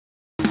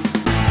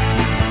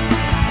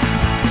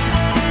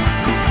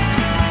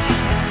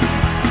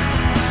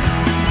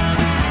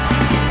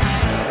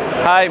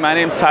Hi, my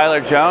name is Tyler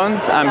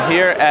Jones. I'm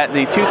here at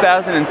the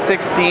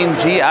 2016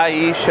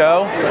 GIE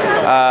show.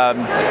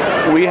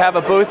 We have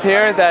a booth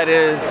here that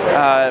is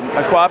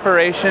a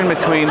cooperation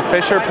between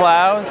Fisher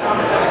Plows,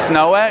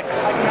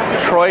 SnowEx,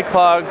 Troy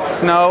Clog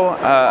Snow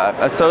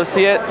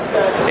Associates,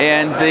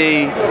 and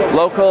the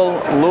local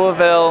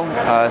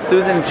Louisville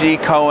Susan G.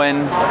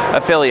 Cohen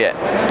affiliate.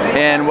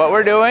 And what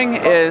we're doing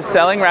is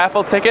selling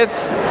raffle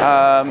tickets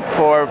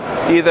for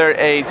either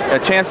a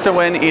chance to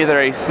win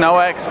either a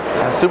SnowEx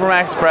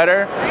Supermax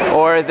spreader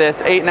or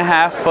this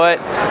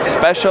 8.5-foot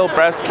special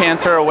breast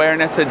cancer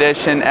awareness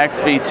edition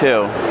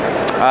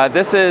XV2.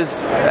 This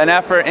is an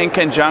effort in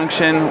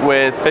conjunction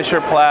with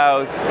Fisher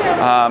Plow's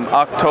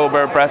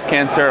October Breast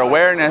Cancer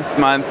Awareness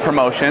Month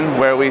promotion,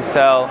 where we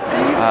sell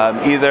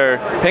either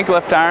pink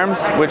lift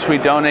arms, which we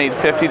donate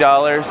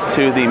 $50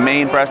 to the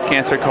Maine Breast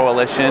Cancer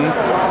Coalition,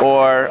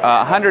 or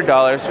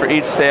 $100 for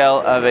each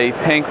sale of a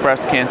pink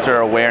breast cancer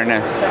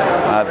awareness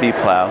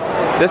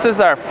B-plow. This is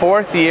our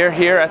 4th year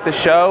here at the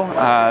show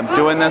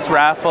doing this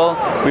raffle.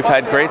 We've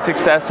had great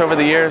success over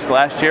the years.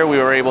 Last year we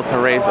were able to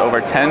raise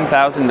over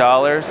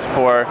 $10,000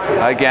 for,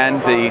 again,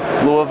 the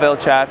Louisville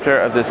chapter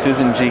of the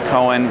Susan G.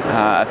 Cohen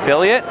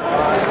affiliate.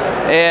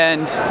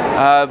 And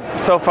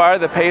so far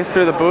the pace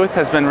through the booth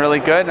has been really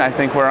good. I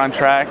think we're on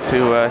track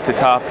to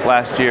top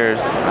last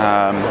year's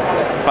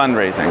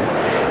fundraising.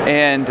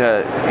 And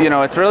you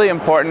know, it's really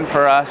important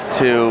for us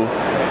to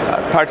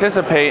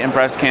participate in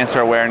Breast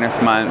Cancer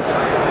Awareness Month,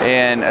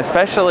 and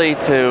especially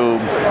to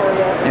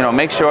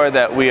make sure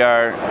that we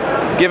are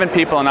giving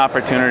people an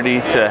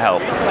opportunity to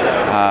help.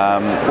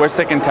 We're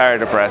sick and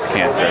tired of breast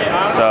cancer,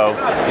 so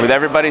with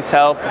everybody's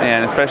help,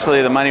 and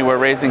especially the money we're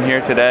raising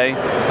here today,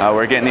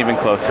 we're getting even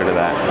closer to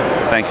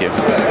that. Thank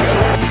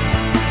you.